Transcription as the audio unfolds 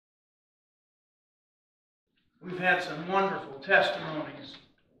We've had some wonderful testimonies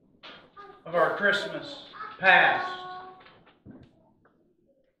of our Christmas past.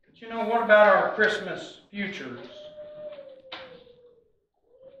 But you know, what about our Christmas futures?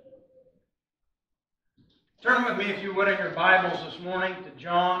 Turn with me, if you would, in your Bibles this morning to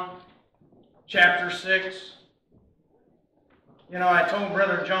John chapter 6. You know, I told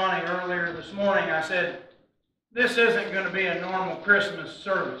Brother Johnny earlier this morning, I said, this isn't going to be a normal Christmas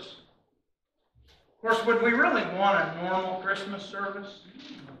service. Of course, would we really want a normal Christmas service?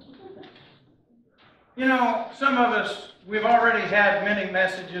 You know, some of us, we've already had many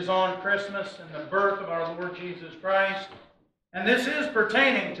messages on Christmas and the birth of our Lord Jesus Christ. And this is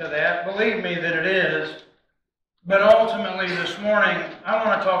pertaining to that. Believe me that it is. But ultimately this morning, I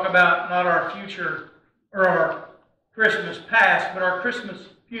want to talk about not our future or our Christmas past, but our Christmas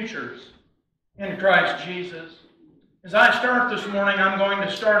futures in Christ Jesus. As I start this morning, I'm going to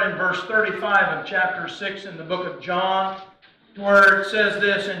start in verse 35 of chapter 6 in the book of John, where it says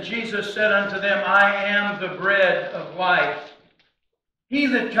this, "And Jesus said unto them, I am the bread of life. He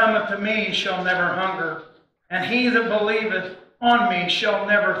that cometh to me shall never hunger, and he that believeth on me shall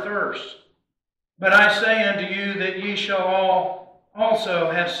never thirst. But I say unto you that ye shall all also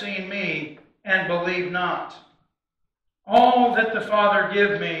have seen me, and believe not. All that the Father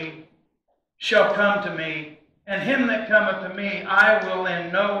give me shall come to me, and him that cometh to me I will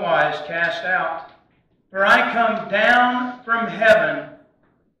in no wise cast out. For I come down from heaven,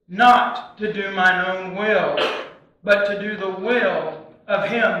 not to do mine own will, but to do the will of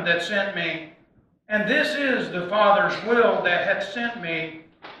him that sent me. And this is the Father's will that hath sent me,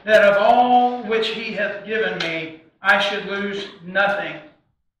 that of all which he hath given me I should lose nothing,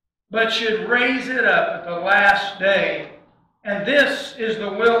 but should raise it up at the last day. And this is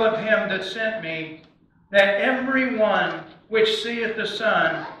the will of him that sent me, that every one which seeth the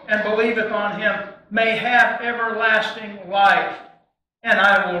Son and believeth on him may have everlasting life, and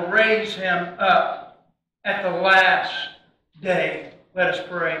I will raise him up at the last day." Let us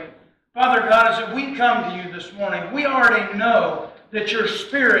pray. Father God, as we come to you this morning, we already know that your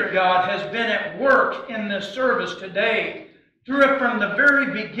Spirit, God, has been at work in this service today. Through it from the very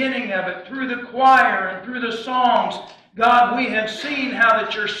beginning of it, through the choir and through the songs, God, we have seen how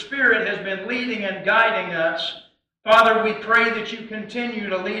that your Spirit has been leading and guiding us. Father, we pray that you continue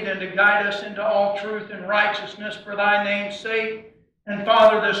to lead and to guide us into all truth and righteousness for thy name's sake. And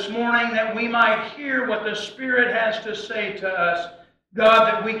Father, this morning that we might hear what the Spirit has to say to us. God,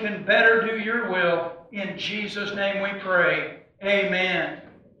 that we can better do your will. In Jesus' name we pray. Amen.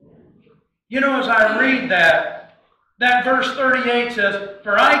 You know, as I read that verse 38 says,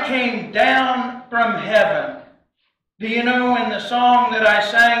 "For I came down from heaven." Do you know in the song that I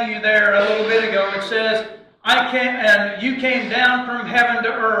sang you there a little bit ago, it says, you came down from heaven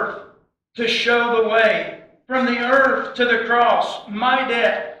to earth to show the way. From the earth to the cross, my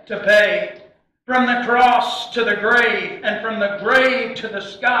debt to pay. From the cross to the grave, and from the grave to the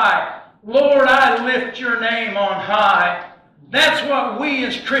sky. Lord, I lift your name on high. That's what we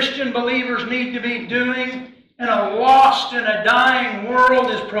as Christian believers need to be doing in a lost and a dying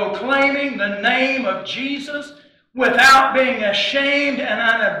world, is proclaiming the name of Jesus without being ashamed and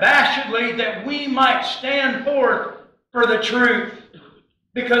unabashedly, that we might stand forth for the truth.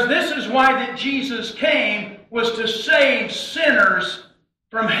 Because this is why that Jesus came, was to save sinners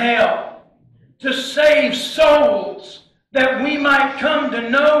from hell, to save souls, that we might come to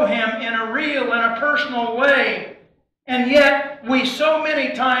know him in a real and a personal way. And yet we so many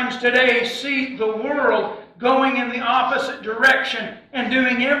times today see the world going in the opposite direction and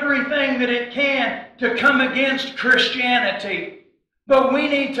doing everything that it can to come against Christianity. But we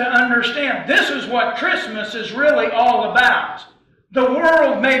need to understand this is what Christmas is really all about. The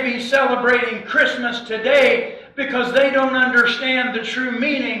world may be celebrating Christmas today because they don't understand the true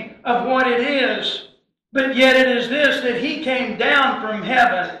meaning of what it is. But yet it is this, that he came down from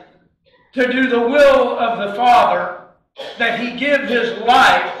heaven to do the will of the Father, that he give his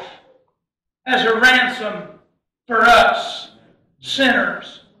life as a ransom for us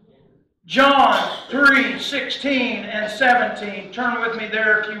sinners. John 3:16 and 17. Turn with me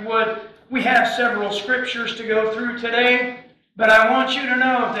there if you would. We have several scriptures to go through today, but I want you to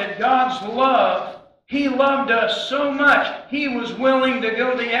know that God's love, he loved us so much, he was willing to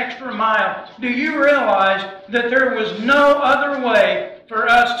go the extra mile. Do you realize that there was no other way for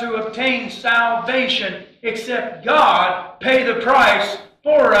us to obtain salvation except God pay the price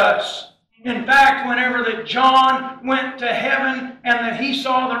for us? In fact, whenever that John went to heaven and that he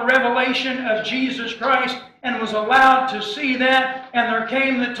saw the revelation of Jesus Christ and was allowed to see that, and there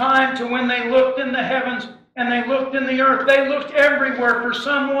came the time to when they looked in the heavens and they looked in the earth. They looked everywhere for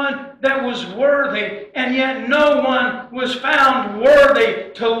someone that was worthy, and yet no one was found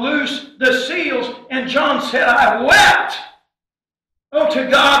worthy to loose the seals. And John said, I wept. Oh, to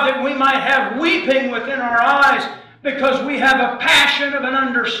God that we might have weeping within our eyes, because we have a passion of an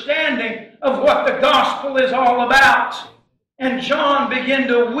understanding of what the gospel is all about. And John began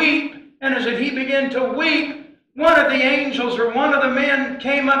to weep, and as he began to weep, one of the angels or one of the men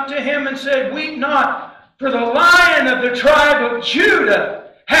came up to him and said, Weep not, for the Lion of the tribe of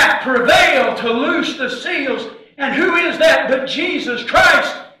Judah hath prevailed to loose the seals. And who is that but Jesus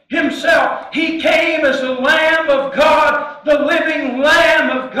Christ Himself? He came as the Lamb of God, the living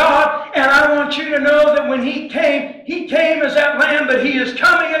Lamb of God. And I want you to know that when He came as that Lamb, but He is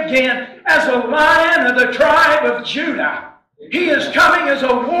coming again as a Lion of the tribe of Judah. He is coming as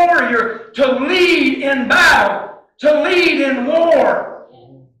a warrior to lead in battle, to lead in war.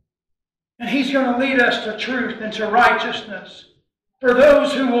 And He's going to lead us to truth and to righteousness for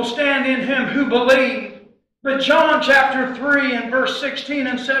those who will stand in Him who believe. But John chapter 3 and verse 16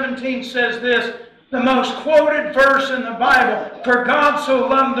 and 17 says this, the most quoted verse in the Bible, For God so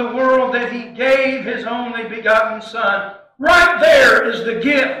loved the world that He gave His only begotten Son. Right there is the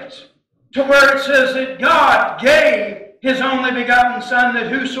gift, to where it says that God gave His only begotten Son,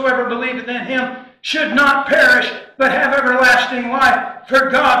 that whosoever believeth in Him should not perish, but have everlasting life. For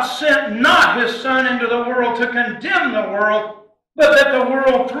God sent not His Son into the world to condemn the world, but that the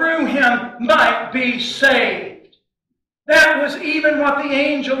world through Him might be saved. That was even what the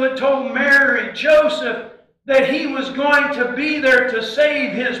angel had told Mary, Joseph, that He was going to be there to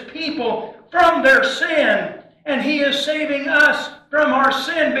save His people from their sin. And He is saving us from our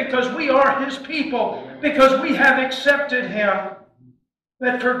sin because we are His people, because we have accepted Him.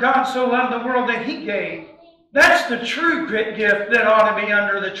 But for God so loved the world that He gave. That's the true gift that ought to be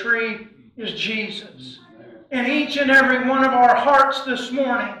under the tree, is Jesus. And each and every one of our hearts this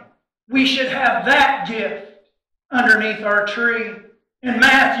morning, we should have that gift underneath our tree. In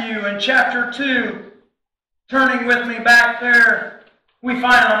Matthew, in chapter 2, turning with me back there, we find,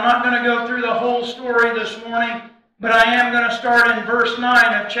 I'm not going to go through the whole story this morning, but I am going to start in verse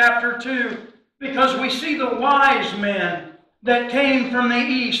 9 of chapter 2, because we see the wise men that came from the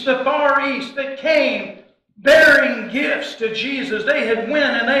east, the far east, that came bearing gifts to Jesus. They had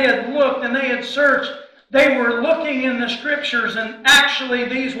went and they had looked and they had searched. They were looking in the Scriptures, and actually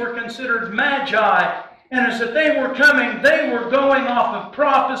these were considered magi. And as that they were coming, they were going off of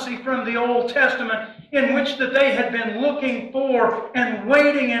prophecy from the Old Testament, in which that they had been looking for and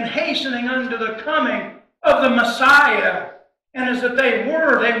waiting and hastening unto the coming of the Messiah. And as that they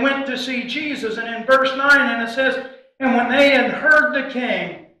went to see Jesus. And in verse 9, and it says, And when they had heard the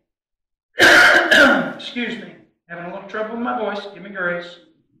king, excuse me, having a little trouble with my voice, give me grace.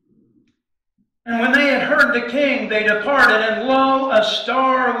 And when they had heard the king, they departed, and lo, a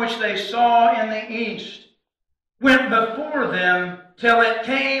star which they saw in the east went before them till it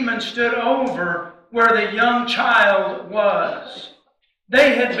came and stood over where the young child was.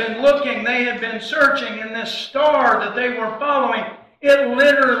 They had been looking, they had been searching, and this star that they were following, it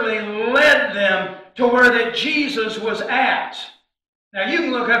literally led them to where that Jesus was at. Now you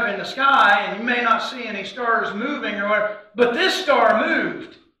can look up in the sky and you may not see any stars moving or whatever, but this star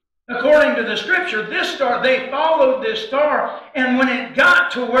moved. According to the Scripture, this star, they followed this star, and when it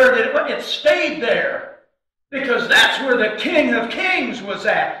got to where it stayed there, because that's where the King of Kings was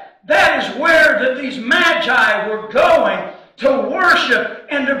at. That is where that these magi were going to worship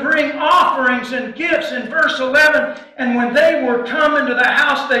and to bring offerings and gifts. In verse 11, And when they were come into the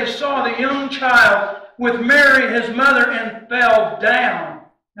house, they saw the young child with Mary his mother, and fell down.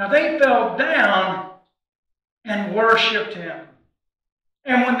 Now they fell down and worshipped Him.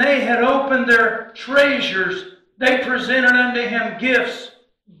 And when they had opened their treasures, they presented unto Him gifts,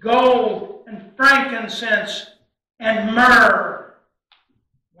 gold and frankincense and myrrh.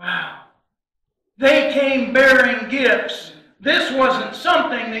 Wow. They came bearing gifts. This wasn't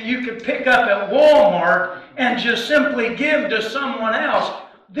something that you could pick up at Walmart and just simply give to someone else.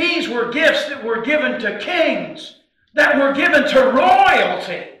 These were gifts that were given to kings, that were given to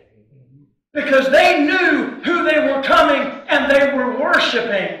royalty, because they knew who they were coming and they were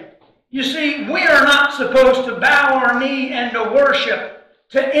worshiping. You see, we are not supposed to bow our knee and to worship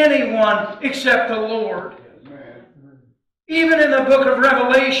to anyone except the Lord. Even in the book of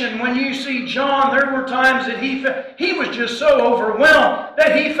Revelation, when you see John, there were times that he was just so overwhelmed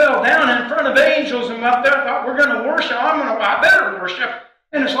that he fell down in front of angels and up there thought, we're going to worship, I better worship.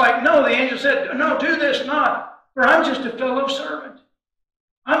 And it's like, no, the angel said, no, do this not, for I'm just a fellow servant.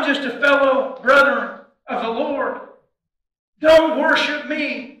 I'm just a fellow brother of the Lord. Don't worship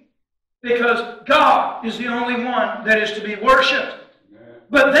me. because God is the only one that is to be worshiped.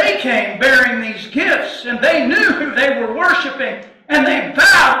 But they came bearing these gifts, and they knew who they were worshiping, and they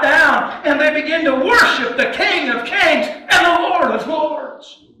bowed down, and they began to worship the King of Kings and the Lord of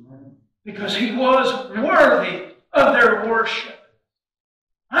Lords, because He was worthy of their worship.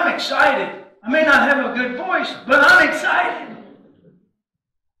 I'm excited. I may not have a good voice, but I'm excited,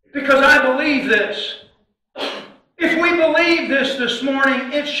 because I believe this. If we believe this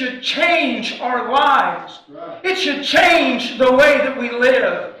morning, it should change our lives. It should change the way that we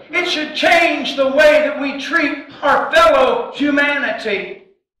live. It should change the way that we treat our fellow humanity.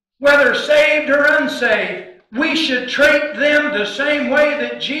 Whether saved or unsaved, we should treat them the same way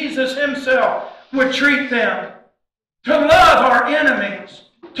that Jesus Himself would treat them. To love our enemies,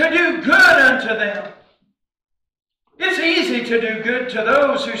 to do good unto them. It's easy to do good to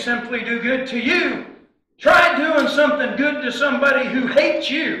those who simply do good to you. Try doing something good to somebody who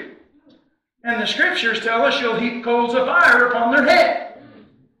hates you. And the Scriptures tell us you'll heap coals of fire upon their head.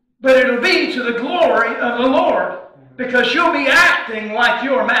 But it'll be to the glory of the Lord, because you'll be acting like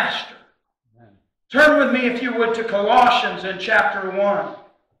your Master. Turn with me, if you would, to Colossians in chapter 1.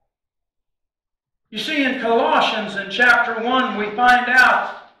 You see, in Colossians in chapter 1, we find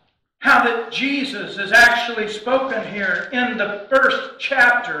out how that Jesus is actually spoken here in the first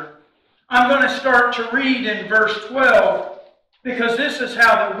chapter. I'm going to start to read in verse 12, because this is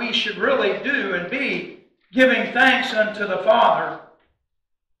how that we should really do and be, giving thanks unto the Father,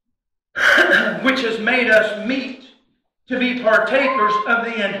 which has made us meet to be partakers of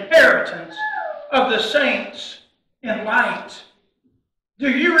the inheritance of the saints in light. Do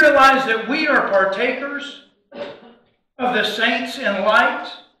you realize that we are partakers of the saints in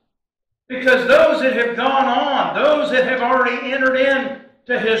light? Because those that have gone on, those that have already entered in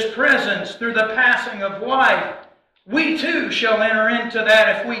to His presence through the passing of life, we too shall enter into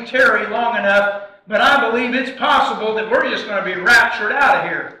that if we tarry long enough. But I believe it's possible that we're just going to be raptured out of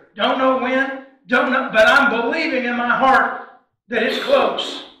here. Don't know when, don't know, but I'm believing in my heart that it's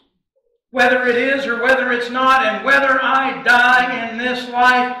close. Whether it is or whether it's not, and whether I die in this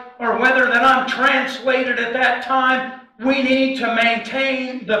life or whether that I'm translated at that time, we need to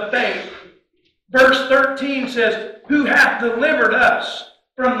maintain the faith. Verse 13 says, who hath delivered us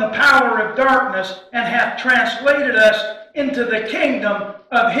from the power of darkness and hath translated us into the kingdom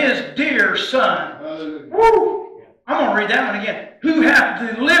of His dear Son. Woo! I'm going to read that one again. Who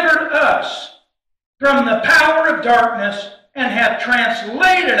hath delivered us from the power of darkness and hath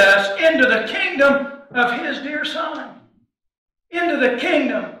translated us into the kingdom of His dear Son. Into the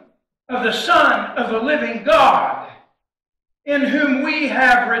kingdom of the Son of the living God, in whom we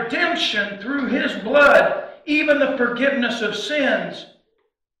have redemption through His blood, even the forgiveness of sins,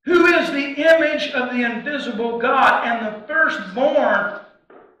 who is the image of the invisible God and the firstborn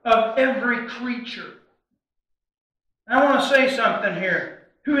of every creature. I want to say something here.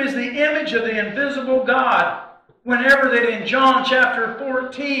 Who is the image of the invisible God? Whenever that in John chapter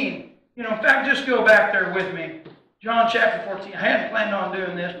 14, in fact, just go back there with me. John chapter 14. I hadn't planned on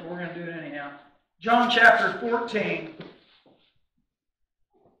doing this, but we're going to do it anyhow. John chapter 14,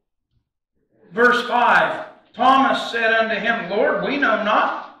 verse 5. Thomas said unto Him, Lord, we know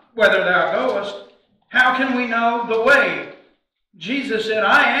not whither Thou goest. How can we know the way? Jesus said,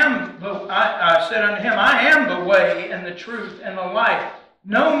 I said unto Him, I am the way and the truth and the life.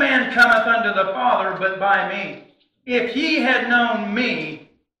 No man cometh unto the Father but by me. If ye had known me,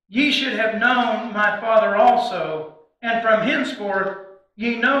 ye should have known my Father also, and from henceforth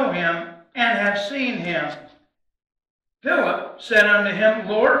ye know Him and have seen Him. Philip said unto Him,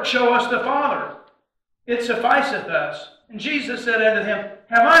 Lord, show us the Father. It sufficeth us. And Jesus said unto him,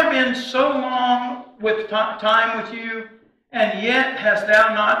 Have I been so long with time with you, and yet hast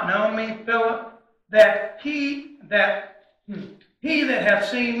thou not known me, Philip? That he that hath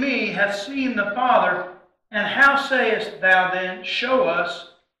seen me hath seen the Father. And how sayest thou then, Show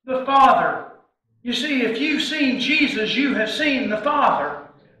us the Father? You see, if you've seen Jesus, you have seen the Father.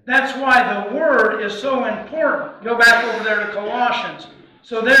 That's why the Word is so important. Go back over there to Colossians.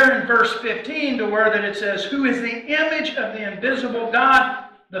 So there in verse 15, to where that it says, Who is the image of the invisible God,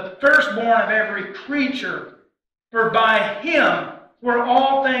 the firstborn of every creature. For by Him were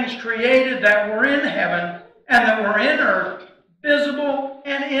all things created that were in heaven and that were in earth, visible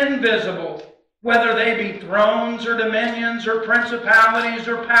and invisible, whether they be thrones or dominions or principalities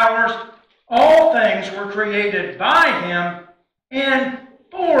or powers. All things were created by Him and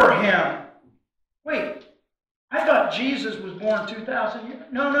for Him. Wait, I thought Jesus was born 2,000 years.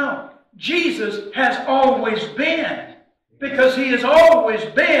 No. Jesus has always been, because He has always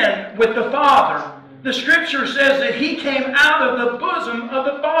been with the Father. The Scripture says that He came out of the bosom of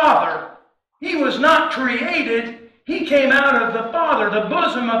the Father. He was not created. He came out of the Father, the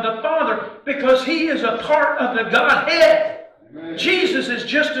bosom of the Father, because He is a part of the Godhead. Amen. Jesus is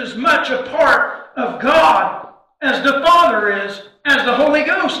just as much a part of God as the Father is, as the Holy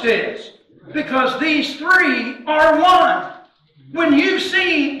Ghost is, because these three are one. When you've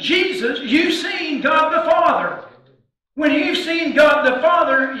seen Jesus, you've seen God the Father. When you've seen God the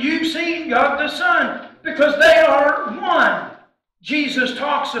Father, you've seen God the Son, because they are one. Jesus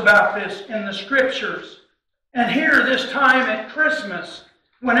talks about this in the Scriptures. And here, this time at Christmas,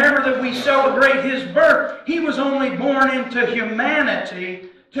 whenever that we celebrate His birth, He was only born into humanity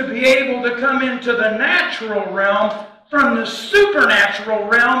to be able to come into the natural realm from the supernatural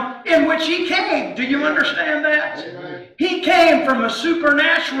realm in which He came. Do you understand that? Amen. He came from a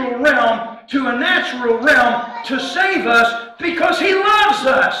supernatural realm to a natural realm to save us because He loves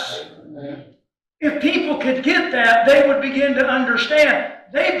us. Amen. If people could get that, they would begin to understand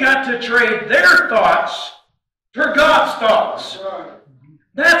they've got to trade their thoughts for God's thoughts.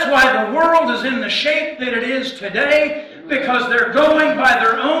 That's why the world is in the shape that it is today, because they're going by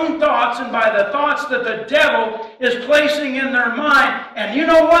their own thoughts and by the thoughts that the devil is placing in their mind. And you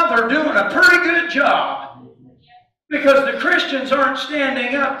know what? They're doing a pretty good job, because the Christians aren't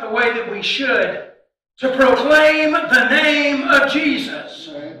standing up the way that we should to proclaim the name of Jesus.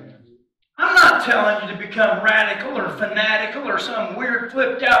 I'm not telling you to become radical or fanatical or some weird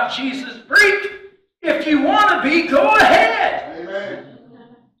flipped out Jesus freak. If you want to be, go ahead. Amen.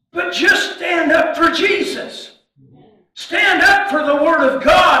 But just stand up for Jesus. Stand up for the Word of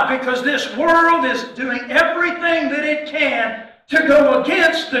God, because this world is doing everything that it can to go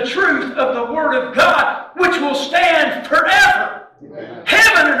against the truth of the Word of God, which will stand forever. Amen.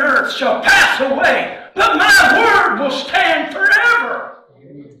 Heaven and earth shall pass away, but my Word will stand forever.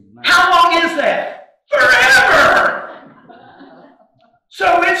 Amen. How long is that? Forever!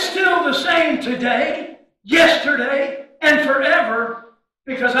 So it's still the same today, yesterday, and forever,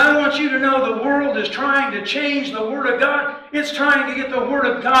 because I want you to know the world is trying to change the Word of God. It's trying to get the Word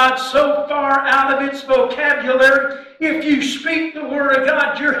of God so far out of its vocabulary. If you speak the Word of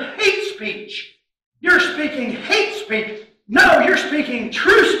God, you're hate speech. You're speaking hate speech. No, you're speaking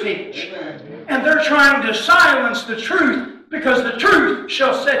true speech. And they're trying to silence the truth, because the truth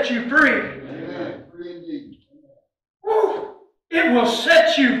shall set you free. Woo! It will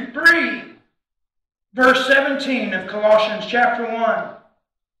set you free. Verse 17 of Colossians chapter 1.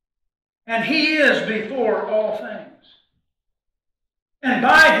 And He is before all things, and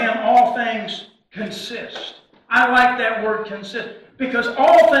by Him all things consist. I like that word consist, because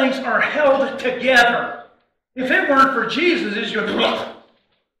all things are held together. If it weren't for Jesus, it's your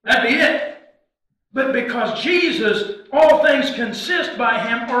that'd be it. But because Jesus, all things consist by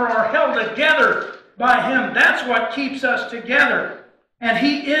Him or are held together by Him. That's what keeps us together. And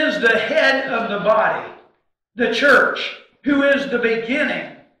He is the head of the body, the church, who is the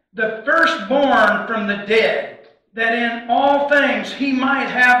beginning, the firstborn from the dead, that in all things He might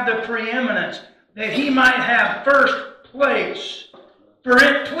have the preeminence, that He might have first place. For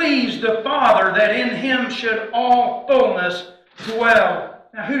it pleased the Father that in Him should all fullness dwell.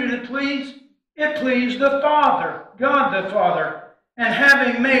 Now who did it please? It pleased the Father, God the Father, and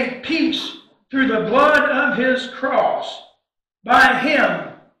having made peace through the blood of His cross, by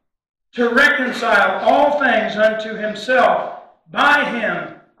Him to reconcile all things unto Himself. By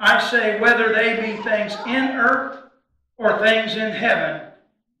Him, I say, whether they be things in earth or things in heaven.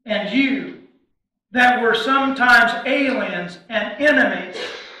 And you, that were sometimes aliens and enemies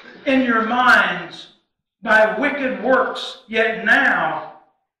in your minds by wicked works, yet now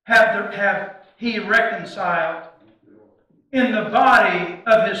have He reconciled in the body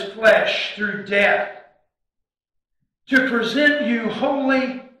of His flesh through death, to present you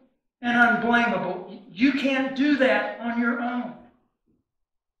holy and unblameable. You can't do that on your own.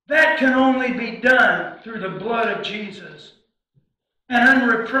 That can only be done through the blood of Jesus, and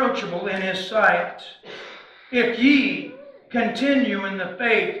unreproachable in His sight. If ye continue in the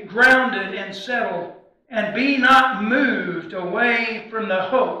faith, grounded and settled, and be not moved away from the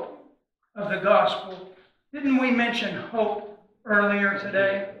hope of the gospel. Didn't we mention hope earlier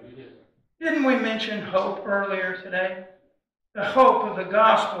today? Didn't we mention hope earlier today? The hope of the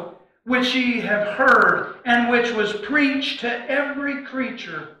gospel, which ye have heard, and which was preached to every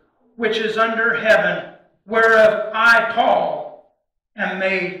creature which is under heaven, whereof I, Paul, am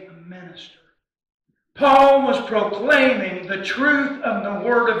made a minister. Paul was proclaiming the truth of the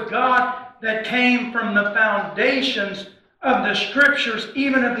Word of God that came from the foundations of the Scriptures,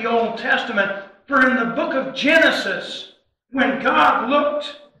 even of the Old Testament. For in the book of Genesis, when God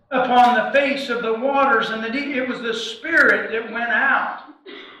looked upon the face of the waters and the deep, it was the Spirit that went out.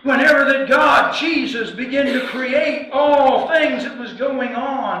 whenever that God, Jesus, began to create all things that was going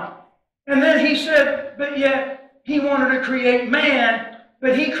on. And then he said, but yet he wanted to create man,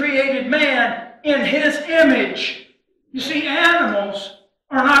 but he created man in his image. You see, animals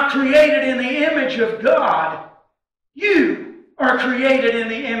are not created in the image of God. You are created in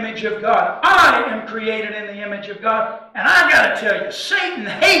the image of God. I am created in the image of God. And I've got to tell you, Satan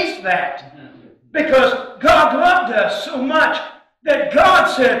hates that. Because God loved us so much that God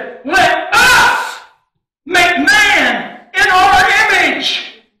said, let us make man in our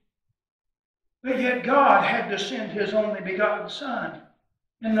image. But yet God had to send His only begotten Son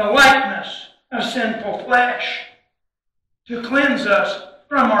in the likeness of sinful flesh to cleanse us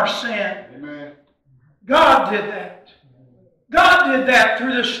from our sin. Amen. God did that. God did that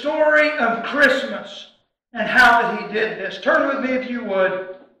through the story of Christmas and how that He did this. Turn with me, if you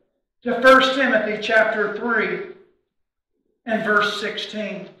would, to 1 Timothy chapter 3 and verse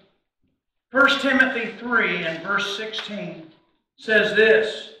 16. 1 Timothy 3 and verse 16 says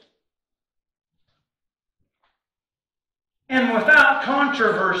this, and without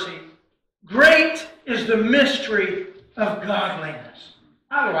controversy, great is the mystery of godliness.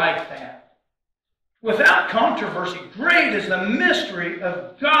 I like that. Without controversy, great is the mystery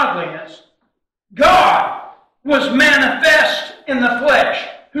of godliness. God was manifest in the flesh.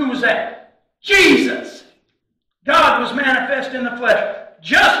 Who was that? Jesus. God was manifest in the flesh.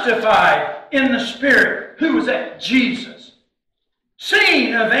 Justified in the Spirit. Who was that? Jesus.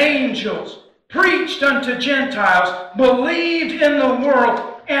 Seen of angels. Preached unto Gentiles. Believed in the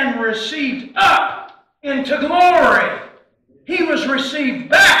world. And received up into glory. He was received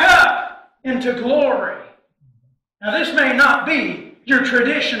back up into glory. Now this may not be your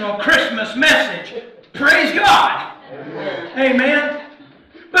traditional Christmas message. Praise God. Amen. Amen.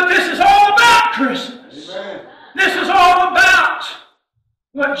 But this is all about Christmas. Amen. This is all about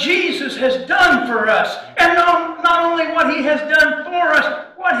what Jesus has done for us. And not only what He has done for us,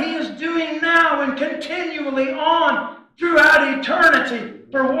 what He is doing now and continually on throughout eternity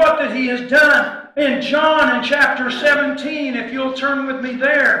for what that He has done. In John in chapter 17, if you'll turn with me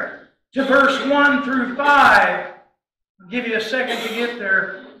there to verse 1 through 5. I'll give you a second to get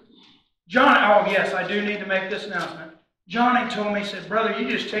there. John, oh yes, I do need to make this announcement. Johnny told me, he said, brother, you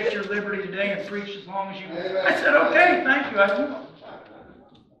just take your liberty today and preach as long as you want. I said, okay, thank you, I will.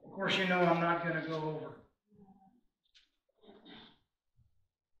 Of course, you know I'm not going to go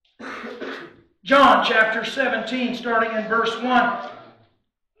over. John chapter 17, starting in verse 1.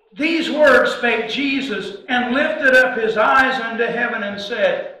 These words spake Jesus, and lifted up His eyes unto heaven, and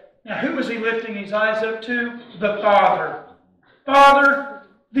said, now who was He lifting His eyes up to? The Father. Father,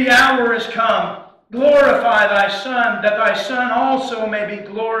 the hour is come. Glorify Thy Son, that Thy Son also may be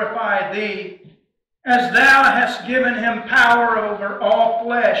glorified Thee, as Thou hast given Him power over all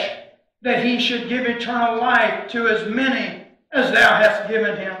flesh, that He should give eternal life to as many as Thou hast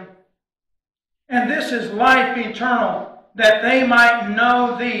given Him. And this is life eternal, that they might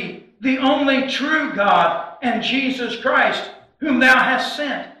know Thee, the only true God, and Jesus Christ, whom Thou hast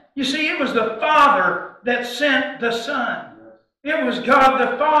sent. You see, it was the Father that sent the Son. It was God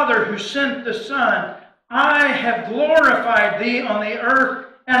the Father who sent the Son. I have glorified Thee on the earth,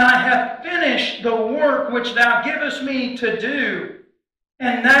 and I have finished the work which Thou givest me to do.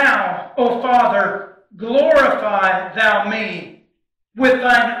 And now, O Father, glorify Thou me with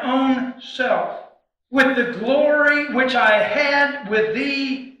Thine own self, with the glory which I had with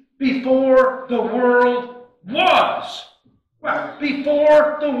Thee before the world was. Well,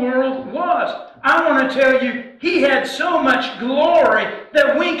 before the world was. I want to tell you, He had so much glory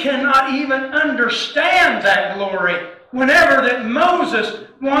that we cannot even understand that glory. Whenever that Moses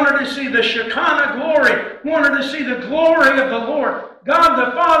wanted to see the Shekinah glory, wanted to see the glory of the Lord, God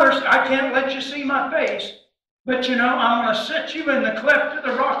the Father said, I can't let you see my face, but you know, I'm going to set you in the cleft of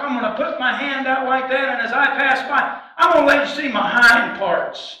the rock. I'm going to put my hand out like that, and as I pass by, I'm going to let you see my hind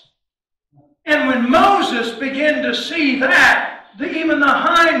parts. And when Moses began to see that, even the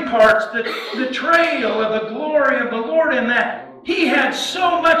hind parts, the trail of the glory of the Lord in that, he had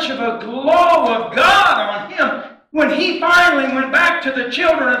so much of a glow of God on him. When he finally went back to the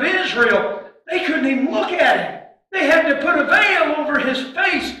children of Israel, they couldn't even look at him. They had to put a veil over his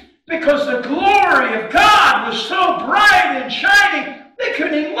face because the glory of God was so bright and shining, they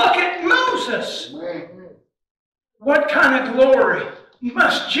couldn't even look at Moses. What kind of glory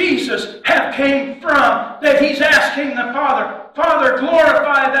must Jesus have came from that he's asking the Father, Father,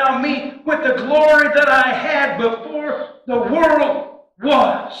 glorify Thou me with the glory that I had before the world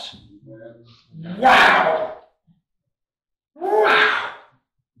was. Wow. Wow.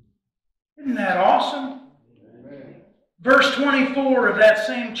 Isn't that awesome? Verse 24 of that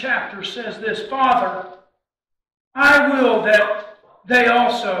same chapter says this, Father, I will that they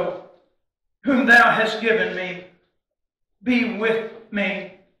also, whom thou hast given me, be with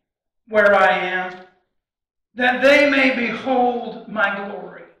me where I am, that they may behold my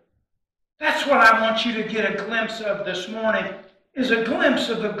glory. That's what I want you to get a glimpse of this morning, is a glimpse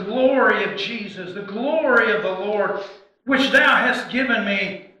of the glory of Jesus, the glory of the Lord, which thou hast given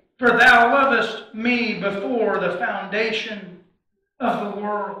me, for thou lovest me before the foundation of the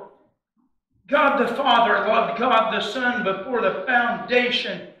world. God the Father loved God the Son before the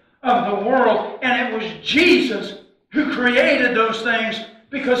foundation of the world, and it was Jesus who created those things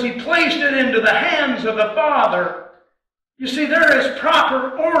because he placed it into the hands of the Father. You see, there is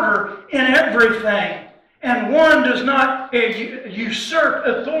proper order in everything, and one does not usurp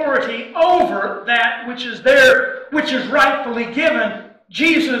authority over that which is there, which is rightfully given.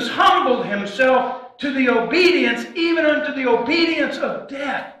 Jesus humbled himself to the obedience, even unto the obedience of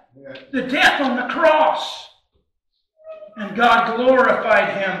death, the death on the cross. And God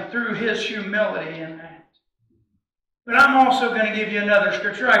glorified him through his humility in that. But I'm also going to give you another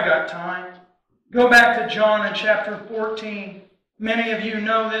scripture. I got time. Go back to John in chapter 14. Many of you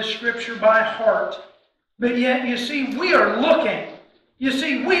know this scripture by heart. But yet, you see, we are looking. You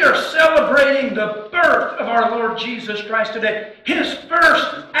see, we are celebrating the birth of our Lord Jesus Christ today. His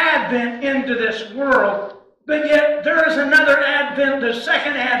first advent into this world. But yet, there is another advent, the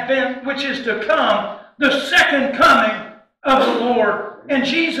second advent, which is to come. The second coming of the Lord. And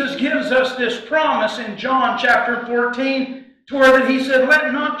Jesus gives us this promise in John chapter 14, to where that he said,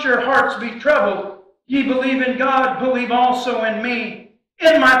 let not your hearts be troubled. Ye believe in God, believe also in me.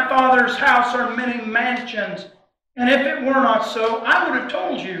 In my Father's house are many mansions. And if it were not so, I would have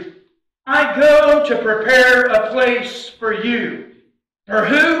told you. I go to prepare a place for you. For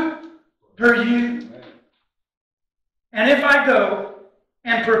who? For you. And if I go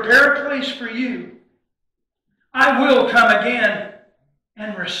and prepare a place for you, I will come again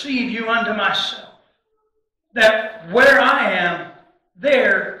and receive you unto myself, that where I am,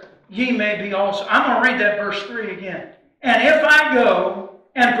 there ye may be also. I'm going to read that verse 3 again. And if I go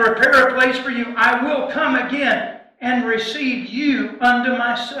and prepare a place for you, I will come again and receive you unto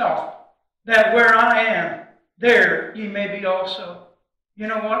myself, that where I am, there ye may be also. You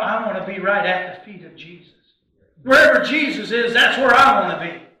know what? I want to be right at the feet of Jesus. Wherever Jesus is, that's where I want to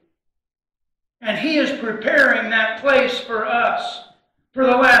be. And he is preparing that place for us. For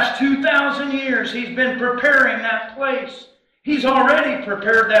the last 2,000 years, he's been preparing that place. He's already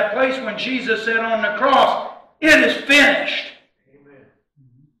prepared that place when Jesus said on the cross, it is finished. Amen.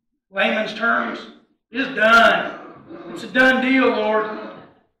 Layman's terms, it's done. It's a done deal, Lord.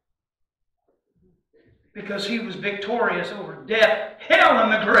 Because he was victorious over death, hell,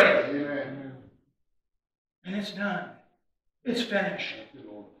 and the grave. Amen. And it's done. It's finished.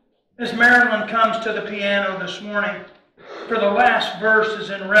 As Marilyn comes to the piano this morning, for the last verse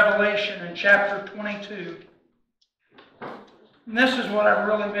is in Revelation in chapter 22. And this is what I've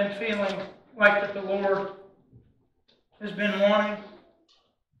really been feeling like that the Lord has been wanting,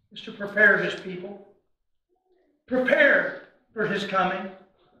 is to prepare his people. Prepare for his coming.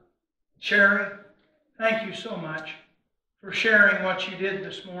 Sherry, thank you so much for sharing what you did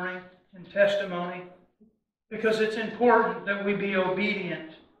this morning in testimony, because it's important that we be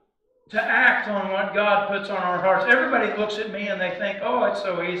obedient to act on what God puts on our hearts. Everybody looks at me and they think, oh, it's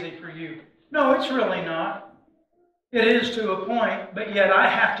so easy for you. No, it's really not. It is to a point, but yet I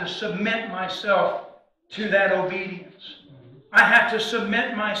have to submit myself to that obedience. I have to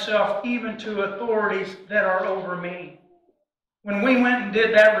submit myself even to authorities that are over me. When we went and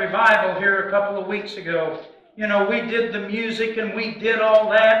did that revival here a couple of weeks ago, you know, we did the music and we did all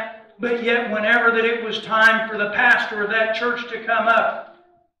that, but yet whenever that it was time for the pastor of that church to come up,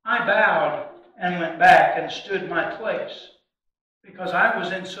 I bowed and went back and stood my place because I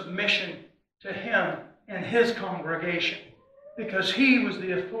was in submission to him and his congregation, because he was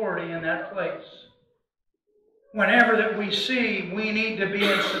the authority in that place. Whenever that we see we need to be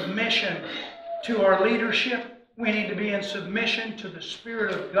in submission to our leadership, we need to be in submission to the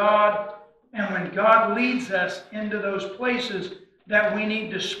Spirit of God, and when God leads us into those places that we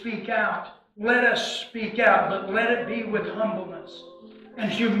need to speak out, let us speak out, but let it be with humbleness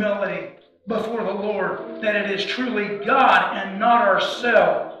and humility before the Lord, that it is truly God and not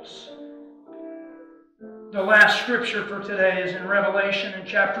ourselves. The last scripture for today is in Revelation in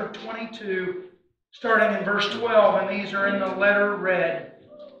chapter 22, starting in verse 12, and these are in the letter read.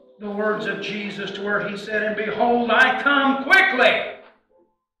 The words of Jesus, to where he said, and behold, I come quickly,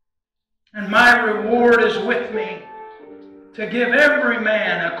 and my reward is with me, to give every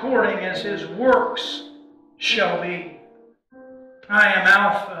man according as his works shall be. I am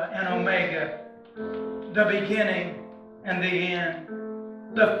Alpha and Omega, the beginning and the end,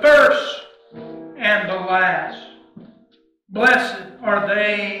 the first and the last. Blessed are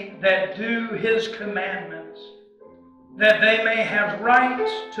they that do his commandments, that they may have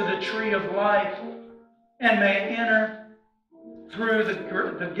right to the tree of life and may enter through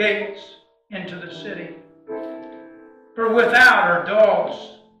the gates into the city. For without are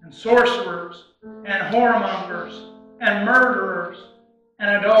dogs and sorcerers and whoremongers and murderers and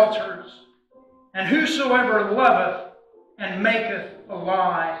adulterers, and whosoever loveth and maketh a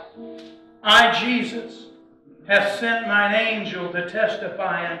lie. I, Jesus, have sent mine angel to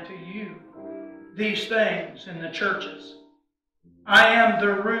testify unto you these things in the churches. I am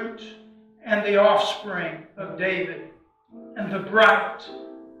the root and the offspring of David, and the bright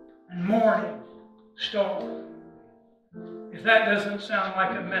and morning star. If that doesn't sound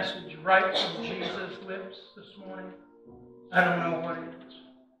like a message right from Jesus' lips this morning, I don't know what is.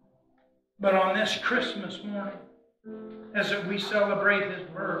 But on this Christmas morning, as we celebrate his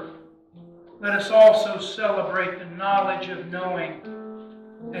birth, let us also celebrate the knowledge of knowing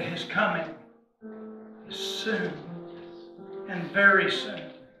that his coming is soon and very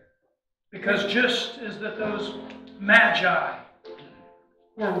soon. Because just as that those magi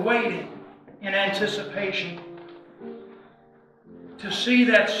were waiting in anticipation to see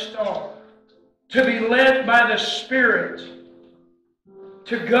that star, to be led by the Spirit,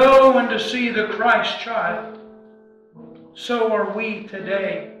 to go and to see the Christ child, so are we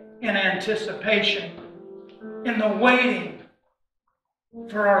today in anticipation, in the waiting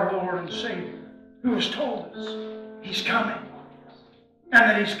for our Lord and Savior, who has told us he's coming, and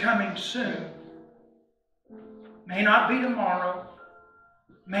that he's coming soon. May not be tomorrow,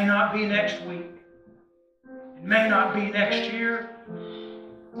 may not be next week, it may not be next year.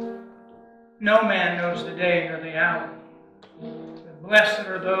 No man knows the day nor the hour. But blessed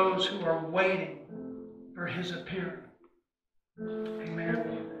are those who are waiting for his appearing.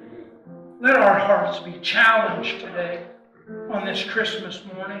 Amen. Let our hearts be challenged today on this Christmas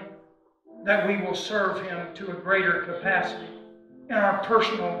morning that we will serve him to a greater capacity in our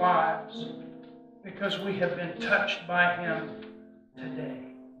personal lives because we have been touched by him today.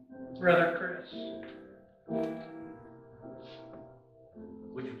 Brother Chris.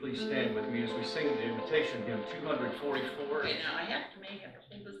 Would you please stand with me as we sing the invitation hymn 244? Okay, now I have to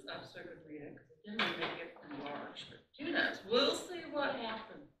hold this up so I can read it, because it didn't make it enlarged. But who knows? We'll see what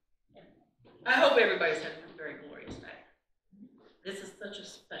happens. I hope everybody's having a very glorious day. This is such a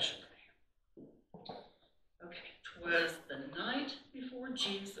special day. Okay, 'twas the night before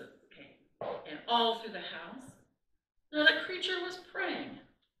Jesus came, and all through the house, not a creature was praying,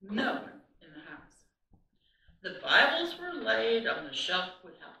 no one in the house. The Bibles were laid on the shelf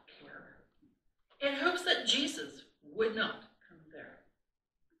without care, in hopes that Jesus would not come there.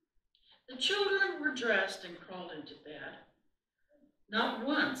 The children were dressed and crawled into bed, not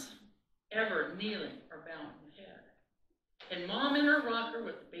once ever kneeling or bowing the head. And Mom in her rocker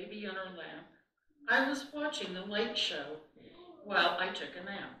with the baby on her lap, I was watching the late show while I took a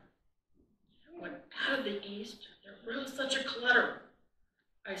nap. When out of the east there rose such a clutter,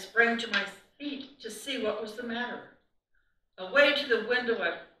 I sprang to my feet to see what was the matter. Away to the window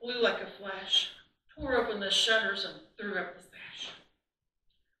I flew like a flash, tore open the shutters and threw up the sash.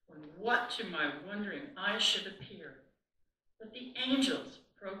 When what to my wondering eyes should appear but the angels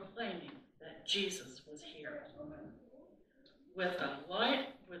proclaiming that Jesus was here. With a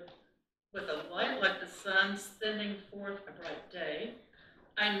light like the sun sending forth a bright day,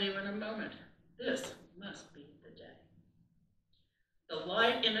 I knew in a moment this must be the day. The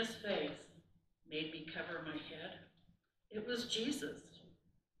light in his face made me cover my head. It was Jesus,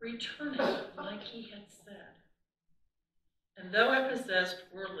 returning like he had said. And though I possessed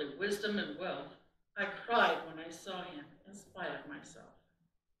worldly wisdom and wealth, I cried when I saw him in spite of myself.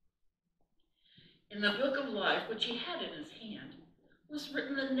 In the book of life, which he had in his hand, was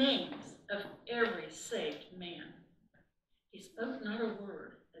written the names of every saved man. He spoke not a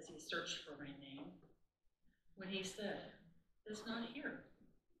word as he searched for my name. When he said, "It's not here,"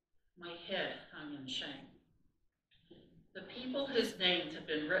 my head hung in shame. The people whose names had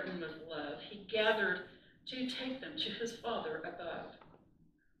been written with love, he gathered to take them to his Father above.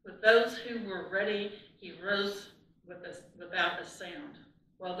 With those who were ready, he rose without a sound,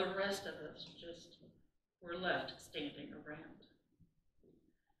 while the rest of us just were left standing around.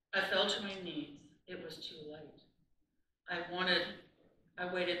 I fell to my knees. It was too late.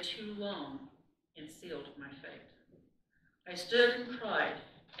 I waited too long and sealed my fate. I stood and cried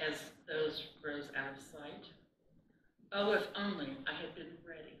as those rose out of sight. Oh, if only I had been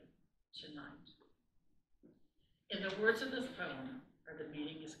ready tonight. In the words of this poem, the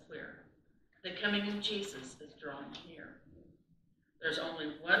meaning is clear. The coming of Jesus is drawing near. There's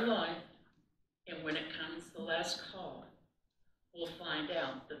only one life, and when it comes the last call, we'll find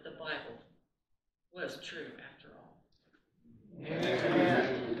out that the Bible was true after all.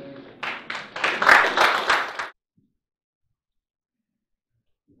 Amen.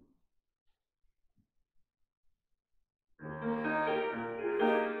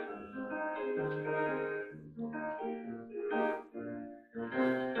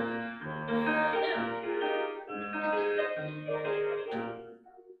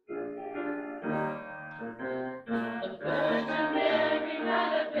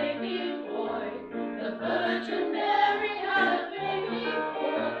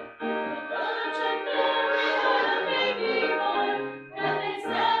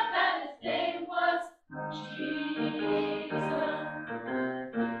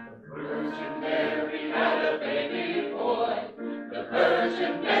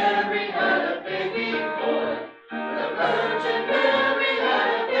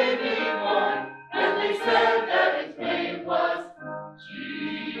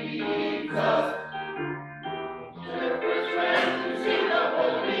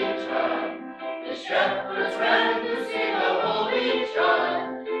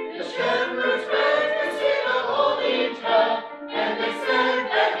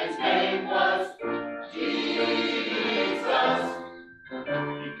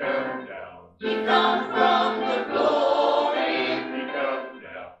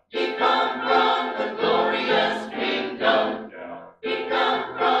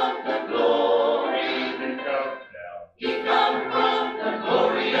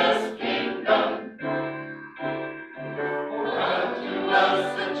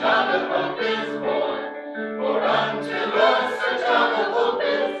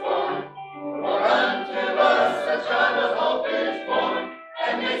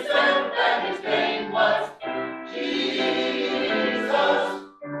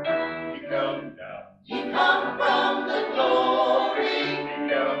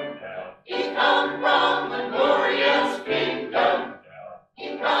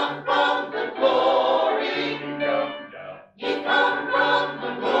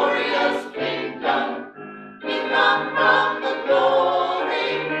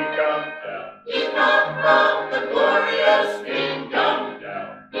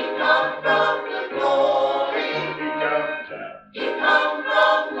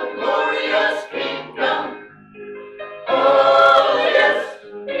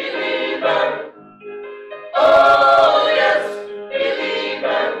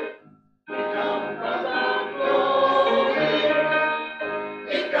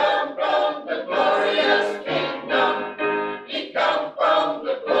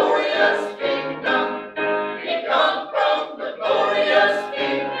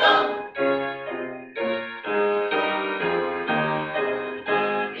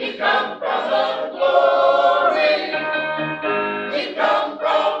 He